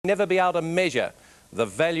Never be able to measure the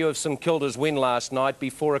value of StKilda's win last night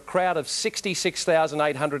before a crowd of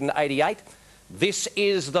 66,888. This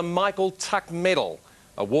is the Michael Tuck Medal,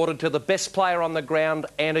 awarded to the best player on the ground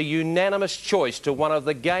and a unanimous choice to one of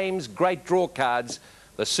the game's great draw cards,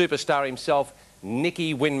 the superstar himself,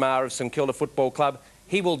 Nicky Winmar of StKilda Football Club.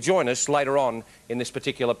 He will join us later on in this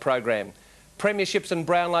particular program. Premierships and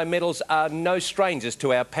Brownlow medals are no strangers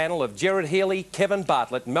to our panel of Gerard Healy, Kevin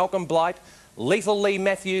Bartlett, Malcolm Blight, Lethal Lee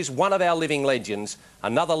Matthews, one of our living legends,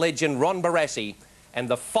 another legend, Ron Barassi, and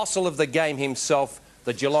the fossil of the game himself,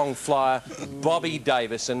 the Geelong Flyer, Bobby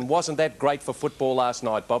Davis. And wasn't that great for football last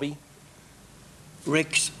night, Bobby?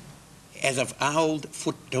 Rex, as an old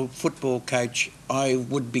football coach, I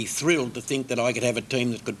would be thrilled to think that I could have a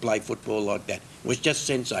team that could play football like that. It was just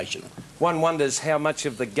sensational. One wonders how much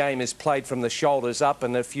of the game is played from the shoulders up,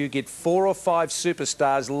 and if you get 4 or 5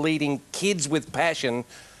 superstars leading kids with passion,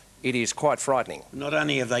 it is quite frightening. Not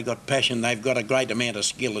only have they got passion, they've got a great amount of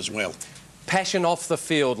skill as well. Passion off the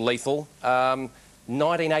field, Lethal.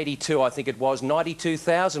 1982, I think it was,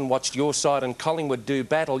 92,000 watched your side and Collingwood do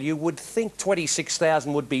battle. You would think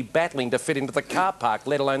 26,000 would be battling to fit into the car park,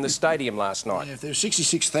 let alone the stadium last night. Yeah, if there was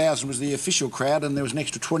 66,000 was the official crowd and there was an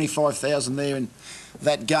extra 25,000 there in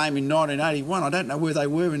that game in 1981. I don't know where they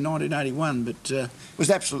were in 1981, but it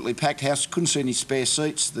was absolutely packed house. Couldn't see any spare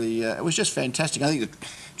seats. It was just fantastic. I think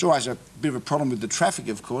it's always a bit of a problem with the traffic,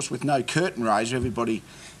 of course, with no curtain raiser. Everybody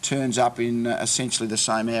turns up in essentially the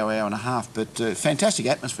same hour and a half, but fantastic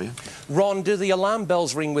atmosphere. Ron, do the alarm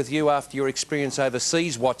bells ring with you after your experience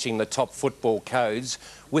overseas watching the top football codes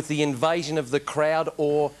with the invasion of the crowd,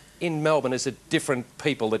 or in Melbourne is it different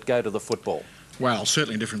people that go to the football? Well,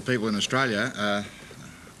 certainly different people in Australia.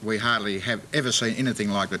 We hardly have ever seen anything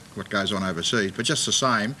like that, what goes on overseas, but just the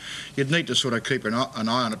same, you'd need to sort of keep an eye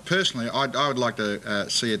on it. Personally, I would like to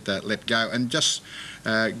see it let go and just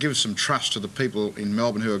give some trust to the people in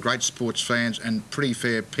Melbourne who are great sports fans and pretty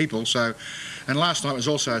fair people. So, and last night was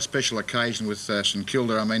also a special occasion with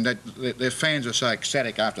StKilda. I mean, their fans are so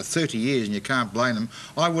ecstatic after 30 years, and you can't blame them.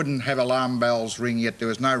 I wouldn't have alarm bells ring yet. There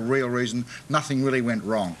was no real reason. Nothing really went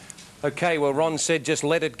wrong. OK, well, Ron said just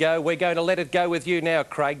let it go. We're going to let it go with you now,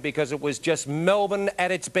 Craig, because it was just Melbourne at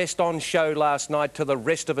its best on show last night to the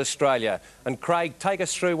rest of Australia. And, Craig, take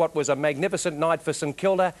us through what was a magnificent night for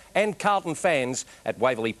StKilda and Carlton fans at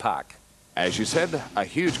Waverley Park. As you said, a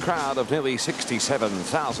huge crowd of nearly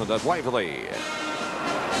 67,000 at Waverley.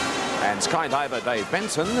 And skydiver Dave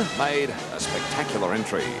Benson made a spectacular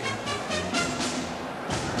entry.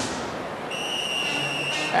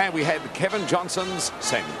 And we had Kevin Johnson's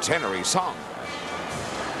centenary song.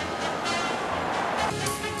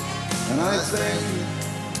 And I think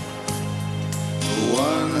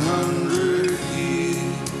 100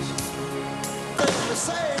 years.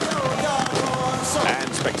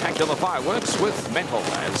 And spectacular fireworks with mental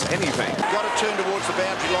as anything. Got to turn towards the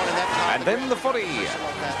boundary line in that part. And then the footy.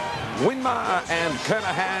 Winmar and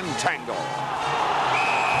Kernahan tangle.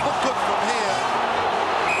 Look good from here.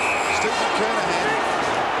 Stephen Kernahan.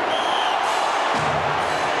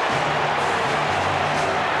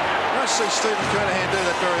 See Stephen Kernahan do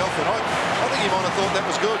that very often. I think he might have thought that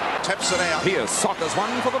was good. Taps it out. Here's Soccer's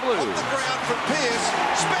one for the Blues. On the ground from Pearce.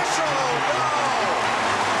 Special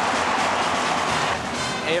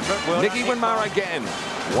goal! Nicky Winmar again.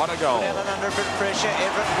 What a goal. Allen under a bit of pressure.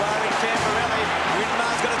 Everett worried Camperelli.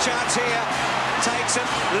 Winmar's got a chance here. Takes it.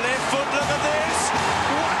 Left foot. Look at this.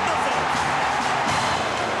 Wonderful.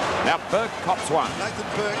 Now Burke cops one. Nathan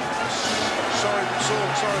Burke. Sorry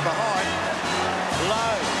behind.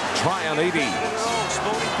 Low. Trianides.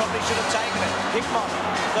 Sporting probably should have taken it. Hickmott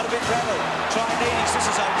got a bit rattled. Trianides, this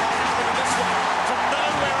is a wonderful look at this one from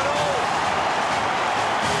nowhere at all.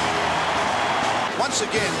 Once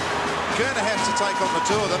again, Kerner has to take on the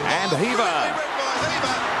two of them. And Heaver.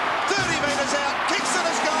 Heaver, 30 metres out, kicks it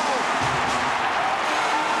as goal.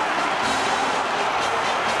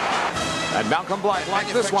 And Malcolm Blight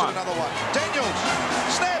like this one. Another one. Daniels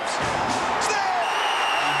snaps.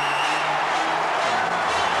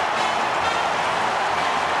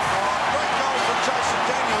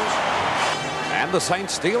 And the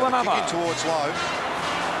Saints steal another. Kicking towards low.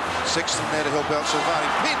 Sexton there to help out Silvani.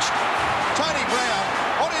 Pinched. Tony Brown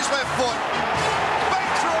on his left foot. Back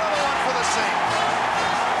through another one for the seam.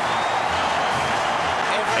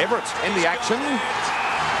 Everett in the action.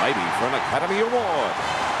 Maybe for an Academy Award.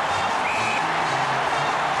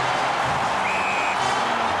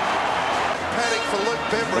 Paddock for Luke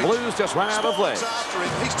Beveridge. The Blues just ran out of legs.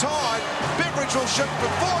 He's tied. Beveridge will shoot from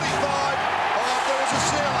 45. Oh, there is a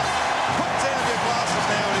sealer. Put down your glasses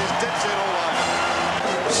now. It is dead set all over.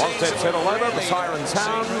 Wanstead settled over, the siren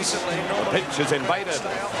sounds, the pitch is invaded.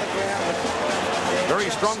 Very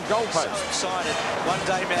strong goalpost. Excited. One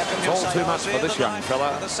day, Malcolm, It's all too much for this young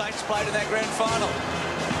fella. The Saints played in that grand final.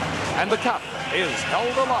 And the cup is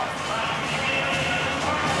held aloft.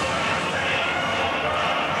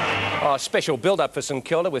 Oh, special build-up for St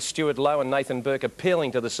Kilda with Stuart Lowe and Nathan Burke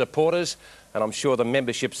appealing to the supporters, and I'm sure the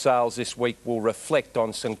membership sales this week will reflect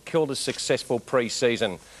on St Kilda's successful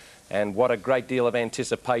pre-season. And what a great deal of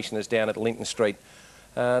anticipation is down at Linton Street.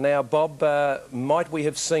 Now, Bob, might we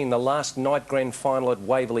have seen the last night grand final at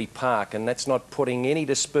Waverley Park? And that's not putting any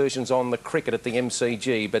dispersions on the cricket at the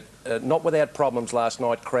MCG, but not without problems last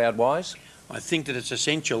night crowd-wise. I think that it's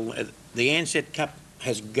essential. The Ansett Cup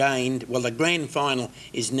has gained, well, the grand final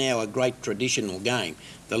is now a great traditional game.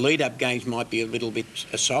 The lead-up games might be a little bit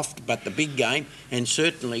soft, but the big game, and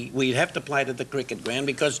certainly we'd have to play it at the cricket ground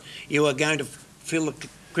because you are going to fill the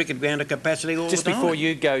cricket ground to capacity all the time. Just before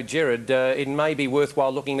you go, Gerard, it may be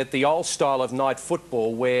worthwhile looking at the old style of night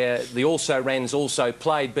football where the also-rans also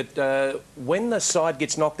played, but when the side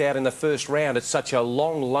gets knocked out in the first round, it's such a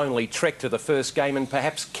long, lonely trek to the first game, and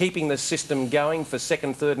perhaps keeping the system going for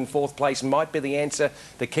second, third and fourth place might be the answer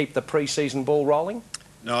to keep the pre-season ball rolling?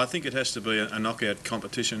 No, I think it has to be a knockout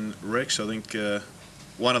competition, Rex. I think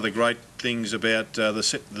one of the great things about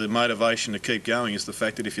the motivation to keep going is the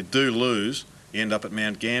fact that if you do lose, you end up at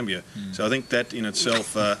Mount Gambier. So I think that in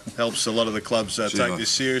itself helps a lot of the clubs take this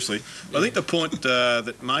seriously. I think the point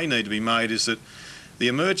that may need to be made is that the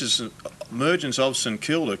emergence of St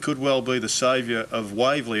Kilda could well be the saviour of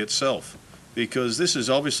Waverley itself, because this is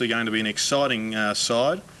obviously going to be an exciting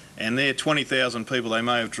side, and their 20,000 people they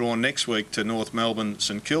may have drawn next week to North Melbourne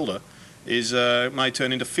St Kilda may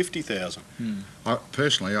turn into 50,000.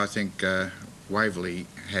 Personally, I think Waverley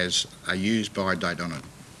has a use-by date on it.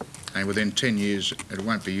 And within 10 years, it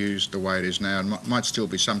won't be used the way it is now. It might still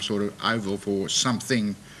be some sort of oval for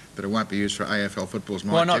something, but it won't be used for AFL footballs.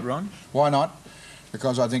 Why not, Ron? Why not?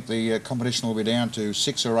 Because I think the competition will be down to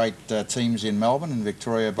 6 or 8 teams in Melbourne and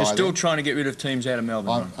Victoria by You're still trying to get rid of teams out of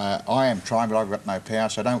Melbourne, I am trying, but I've got no power,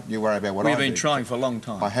 so don't you worry about what I do. We've been trying for a long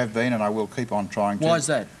time. I have been, and I will keep on trying to. Why is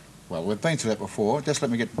that? Well, we've been through that before. Just let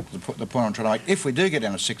me get the point I'm trying to make. If we do get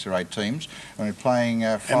down to 6 or 8 teams, and we're playing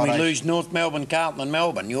Friday... And we lose North Melbourne, Carlton and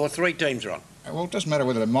Melbourne, your 3 teams are on. Well, it doesn't matter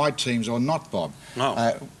whether they're my teams or not, Bob.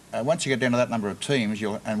 No. Once you get down to that number of teams,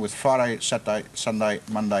 and with Friday, Saturday, Sunday,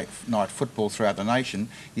 Monday night football throughout the nation,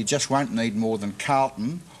 you just won't need more than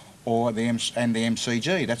Carlton or the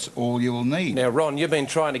MCG. That's all you'll need. Now, Ron, you've been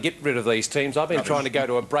trying to get rid of these teams. I've been trying to go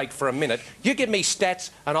to a break for a minute. You give me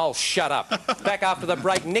stats and I'll shut up. Back after the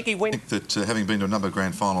break, Nicky Winmar. I think that having been to a number of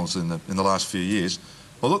grand finals in the last few years,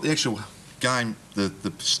 well, look, the actual game,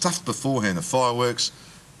 the stuff beforehand, the fireworks,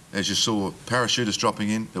 as you saw parachutists dropping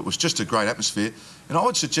in, it was just a great atmosphere. And I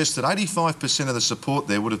would suggest that 85% of the support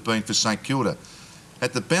there would have been for St Kilda.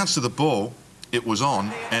 At the bounce of the ball, it was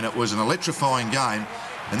on, and it was an electrifying game.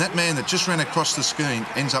 And that man that just ran across the screen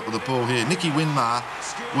ends up with the ball here. Nicky Winmar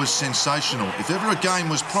was sensational. If ever a game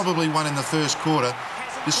was probably won in the first quarter,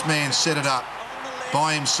 this man set it up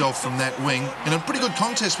by himself from that wing in a pretty good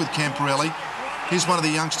contest with Camporelli. Here's one of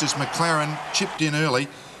the youngsters, McLaren, chipped in early.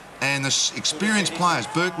 And the experienced players,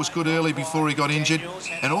 Burke was good early before he got injured,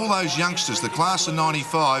 and all those youngsters, the class of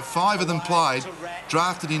 95, 5 of them played,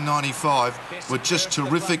 drafted in 95, were just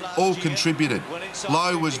terrific, all contributed.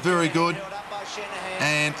 Lowe was very good,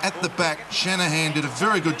 and at the back, Shanahan did a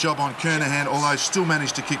very good job on Kernahan, although still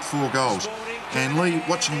managed to kick 4 goals. And Lee,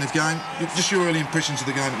 watching the game, just your early impressions of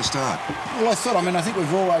the game at the start. Well, I think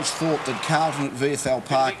we've always thought that Carlton at VFL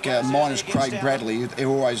Park, minus Craig Bradley, they're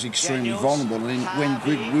always extremely vulnerable. And when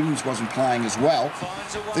Greg Williams wasn't playing as well,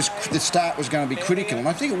 the start was going to be critical. And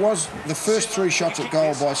I think it was the first 3 shots at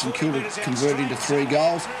goal by St Kilda converted into 3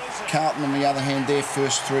 goals. Carlton, on the other hand, their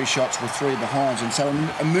first 3 shots were 3 behinds. And so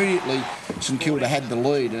immediately St Kilda had the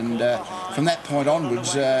lead. And from that point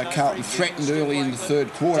onwards, Carlton threatened early in the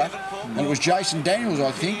 3rd quarter. And it was Jason Daniels,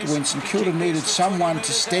 I think, when St Kilda needed someone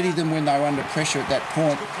to steady them when they were under pressure at that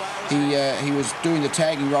point. He was doing the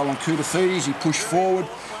tagging role on Koutafidis. He pushed forward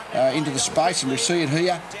into the space, and we see it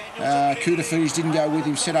here. Koutafidis didn't go with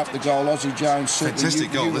him, set up the goal. Aussie Jones...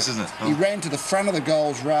 Fantastic goal, this, isn't it? He ran to the front of the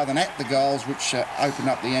goals rather than at the goals, which opened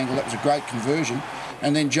up the angle. That was a great conversion.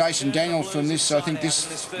 And then Jason Daniels from this, I think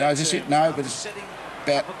this... No, is this it? No, but it's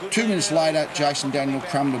about 2 minutes later, Jason Daniels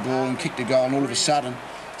crumbed the ball and kicked a goal, and all of a sudden...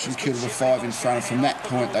 St Kilda were 5 in front, and from that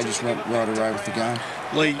point they just went right away with the game.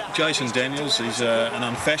 Lee, Jason Daniels, he's an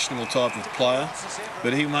unfashionable type of player,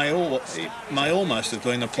 but he may almost have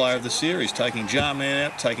been the player of the series, taking Jarman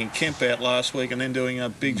out, taking Kemp out last week, and then doing a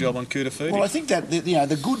big job on Kudafudi. Well, I think that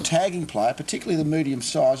the good tagging player, particularly the medium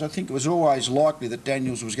size, I think it was always likely that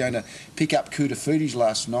Daniels was going to pick up Kudafudi's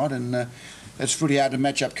last night, and it's pretty hard to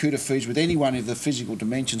match up Kudafudi's with anyone of the physical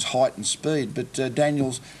dimensions, height and speed. But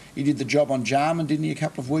Daniels, he did the job on Jarman, didn't he, a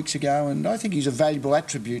couple of weeks ago? And I think he's a valuable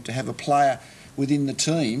attribute to have a player within the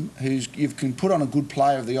team you can put on a good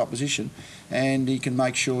player of the opposition, and he can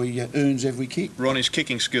make sure he earns every kick. Ron, his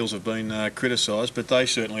kicking skills have been criticised, but they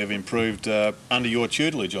certainly have improved under your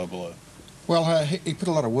tutelage, I believe. Well, he put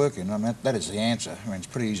a lot of work in. I mean, that is the answer. I mean, it's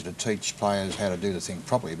pretty easy to teach players how to do the thing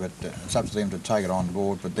properly, but it's up to them to take it on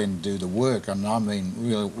board, but then do the work. And I mean,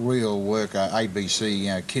 real work,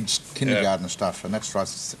 ABC, kids, kindergarten stuff, and that's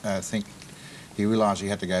what I think he realised he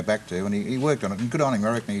had to go back to, and he worked on it. And good on him.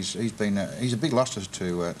 I reckon he's a big loss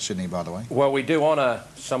to Sydney, by the way. Well, we do honour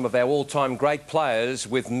some of our all-time great players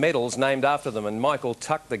with medals named after them, and Michael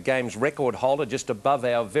Tuck, the game's record holder, just above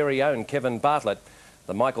our very own Kevin Bartlett.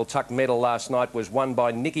 The Michael Tuck medal last night was won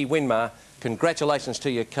by Nicky Winmar. Congratulations to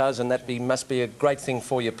you, cuz, and that must be a great thing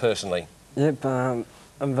for you personally. Yep, I'm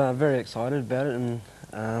very excited about it, and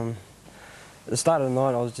at the start of the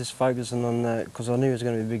night I was just focusing on that because I knew it was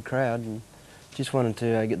going to be a big crowd, and just wanted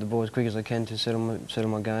to get the ball as quick as I can to settle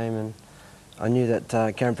my game. And I knew that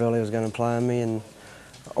Camperelli was going to play on me, and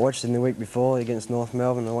I watched him the week before against North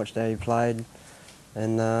Melbourne. I watched how he played,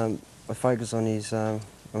 and I focused on his. I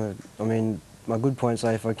mean, my good points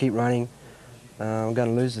are if I keep running, I'm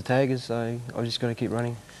going to lose the taggers, so I've just got to keep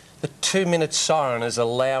running. The 2-minute siren is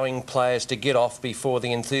allowing players to get off before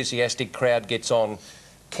the enthusiastic crowd gets on.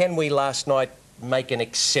 Can we last night make an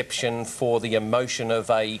exception for the emotion of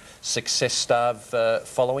a success-starved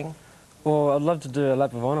following? Well, I'd love to do a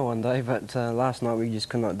lap of honour one day, but last night we just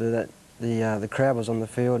could not do that. The crowd was on the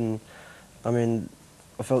field, and I mean,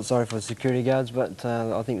 I felt sorry for the security guards, but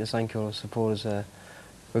I think the StKilda supporters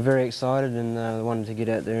were very excited and wanted to get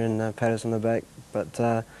out there and pat us on the back. But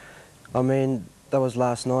I mean, that was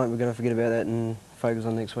last night. We're going to forget about that and focus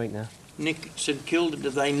on next week now. Nick, StKilda, do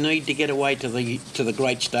they need to get away to the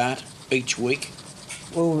great start each week?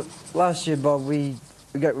 Well, last year, Bob, we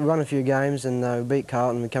won a few games and we beat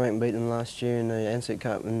Carlton. We came out and beat them last year in the Ansett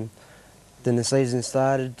Cup, and then the season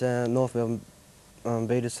started. North Melbourne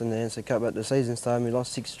beat us in the Ansett Cup, but the season started and we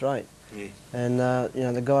lost 6 straight. Yeah. And you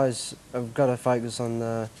know, the guys have got to focus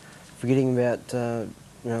on forgetting about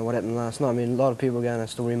you know, what happened last night. I mean, a lot of people are going to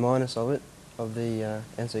still remind us of it, of the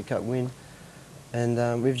Ansett Cup win,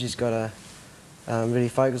 and we've just got to really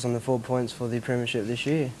focus on the 4 points for the premiership this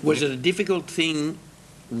year. Was it a difficult thing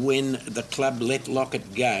when the club let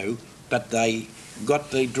Lockett go, but they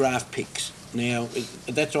got the draft picks? Now,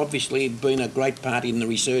 that's obviously been a great part in the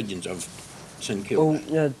resurgence of StKilda. Well,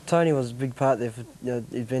 you know, Tony was a big part there.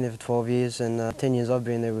 He's been there for 12 years, and 10 years I've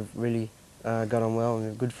been there, we've really got on well and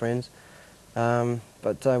we're good friends.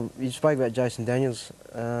 But you spoke about Jason Daniels.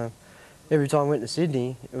 Every time I went to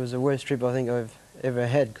Sydney, it was the worst trip I think I've ever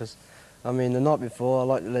had, because I mean, the night before, I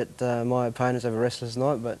like to let my opponents have a restless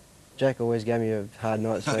night, but Jack always gave me a hard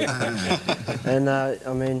night's sleep. And,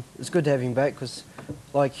 I mean, it's good to have him back, because,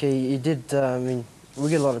 like, he did, I mean,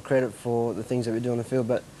 we get a lot of credit for the things that we do on the field,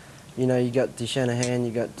 but, you know, you got Shanahan,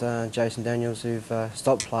 you got Jason Daniels, who've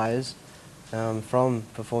stopped players from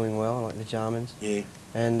performing well, like the Jarmans. Yeah.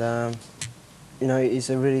 And, you know, it's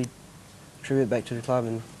a really tribute back to the club,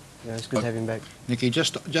 and, you know, it's good to have him back. Nicky,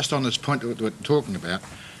 just on this point that we're talking about,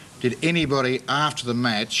 did anybody after the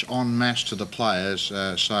match, en masse to the players,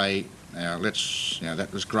 say, that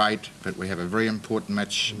was great, but we have a very important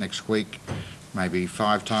match next week, maybe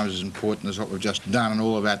 5 times as important as what we've just done and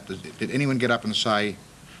all of that? Did anyone get up and say,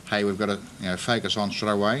 hey, we've got to focus on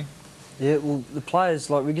straight away? Yeah, well, the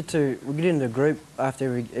players, like, we get into a group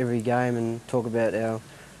after every game and talk about our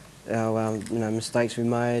you know, mistakes we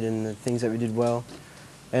made and the things that we did well,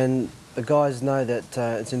 and the guys know that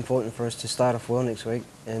it's important for us to start off well next week.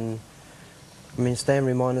 And I mean, Stan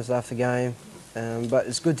reminded us after the game, but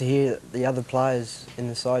it's good to hear the other players in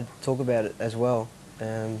the side talk about it as well.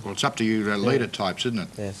 Well, it's up to you leader types, isn't it?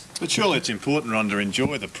 Yes. But surely it's important, Ron, to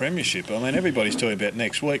enjoy the premiership. I mean, everybody's talking about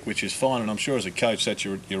next week, which is fine, and I'm sure as a coach that's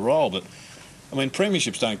your role, but I mean,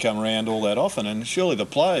 premierships don't come around all that often, and surely the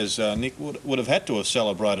players, Nick, would have had to have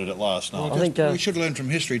celebrated it last night. Well, I think we should learn from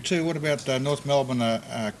history too. What about North Melbourne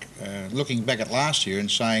looking back at last year and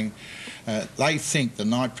saying they think the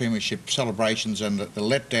night premiership celebrations and the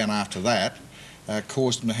letdown after that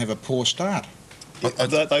caused them to have a poor start?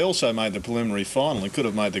 They also made the preliminary final and could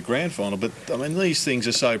have made the grand final, but I mean these things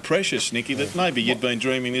are so precious, Nicky, that maybe you'd been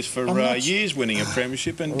dreaming this for years, winning a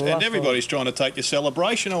premiership, and everybody's trying to take your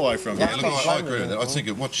celebration away from you. I agree with that. I think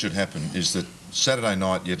what should happen is that Saturday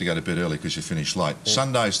night you have to go to bed early because you finish late.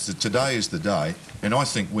 Today is the day, and I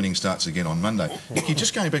think winning starts again on Monday. Nicky,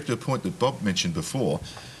 just going back to a point that Bob mentioned before,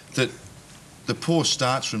 that the poor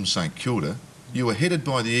starts from St Kilda, you were headed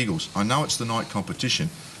by the Eagles. I know it's the night competition,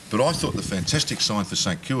 but I thought the fantastic sign for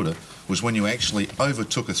St Kilda was when you actually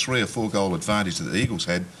overtook a 3 or 4 goal advantage that the Eagles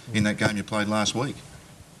had in that game you played last week.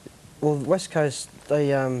 Well, West Coast,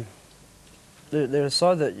 they're a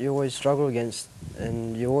side that you always struggle against,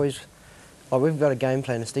 and you always, like, we've got a game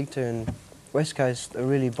plan to stick to, and West Coast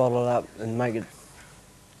really bottle it up and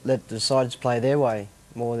let the sides play their way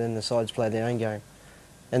more than the sides play their own game.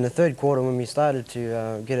 And the third quarter, when we started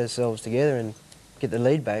to get ourselves together and get the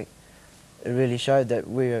lead back, it really showed that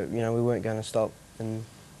we weren't going to stop and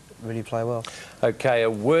really play well. OK, a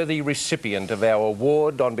worthy recipient of our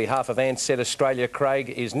award on behalf of Ansett Australia, Craig,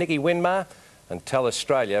 is Nicky Winmar, and tell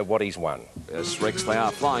Australia what he's won. Yes, Rex, they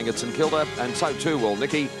are flying at St Kilda, and so too will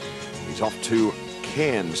Nicky. He's off to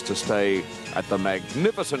Cairns to stay at the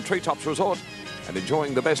magnificent Treetops Resort and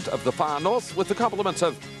enjoying the best of the far north with the compliments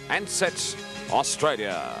of Ansett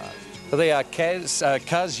Australia. So there are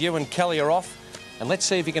Kaz, you and Kelly are off. And let's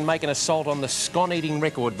see if you can make an assault on the scone-eating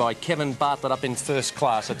record by Kevin Bartlett up in first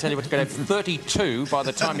class. I tell you what, you're going to have 32 by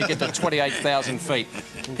the time you get to 28,000 feet.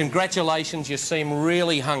 Congratulations, you seem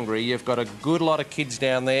really hungry. You've got a good lot of kids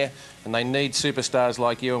down there and they need superstars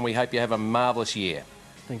like you, and we hope you have a marvellous year.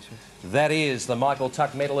 Thanks, sir. That is the Michael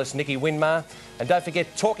Tuck medalist Nicky Winmar. And don't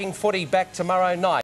forget, Talking Footy back tomorrow night.